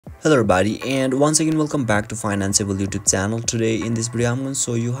Hello everybody, and once again welcome back to Financeable YouTube channel. Today in this video I'm going to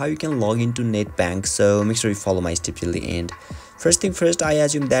show you how you can log into NetBank, so make sure you follow my step till the end. First thing first, I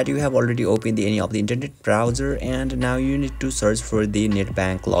assume that you have already opened any of the internet browser, and now you need to search for the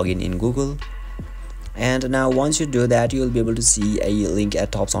NetBank login in Google. And now once you do that, you will be able to see a link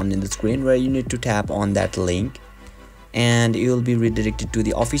at top on in the screen where you need to tap on that link, and you will be redirected to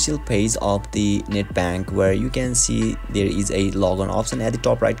the official page of the NetBank, where you can see there is a login option at the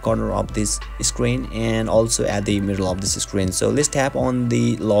top right corner of this screen and also at the middle of this screen. So let's tap on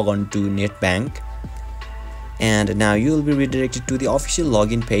the login to NetBank, and now you will be redirected to the official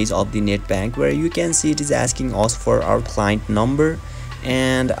login page of the NetBank, where you can see it is asking us for our client number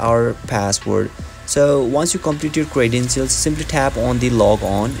and our password. So once you complete your credentials, simply tap on the log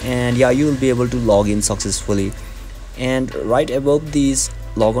on, and yeah, you will be able to log in successfully. And right above this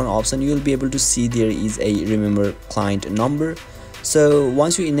login option, you will be able to see there is a remember client number. So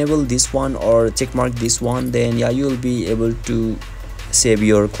once you enable this one or check mark this one, then yeah, you will be able to save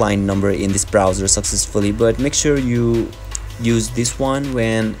your client number in this browser successfully. But make sure you use this one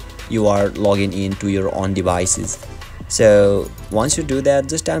when you are logging into your own devices. So once you do that,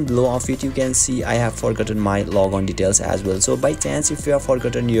 just down below of it you can see I have forgotten my logon details as well. So by chance if you have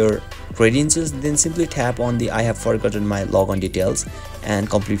forgotten your credentials, then simply tap on the I have forgotten my logon details and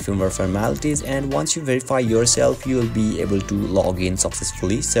complete few more formalities, and once you verify yourself, you will be able to log in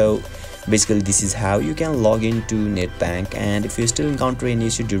successfully. So basically this is how you can log into NetBank. And if you still encounter any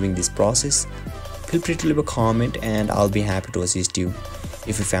issue during this process, feel free to leave a comment and I'll be happy to assist you.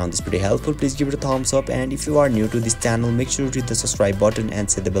 If you found this pretty helpful, please give it a thumbs up, and if you are new to this channel, make sure to hit the subscribe button and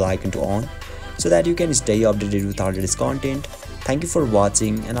set the bell icon to on so that you can stay updated with our latest content. Thank you for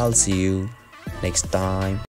watching, and I'll see you next time.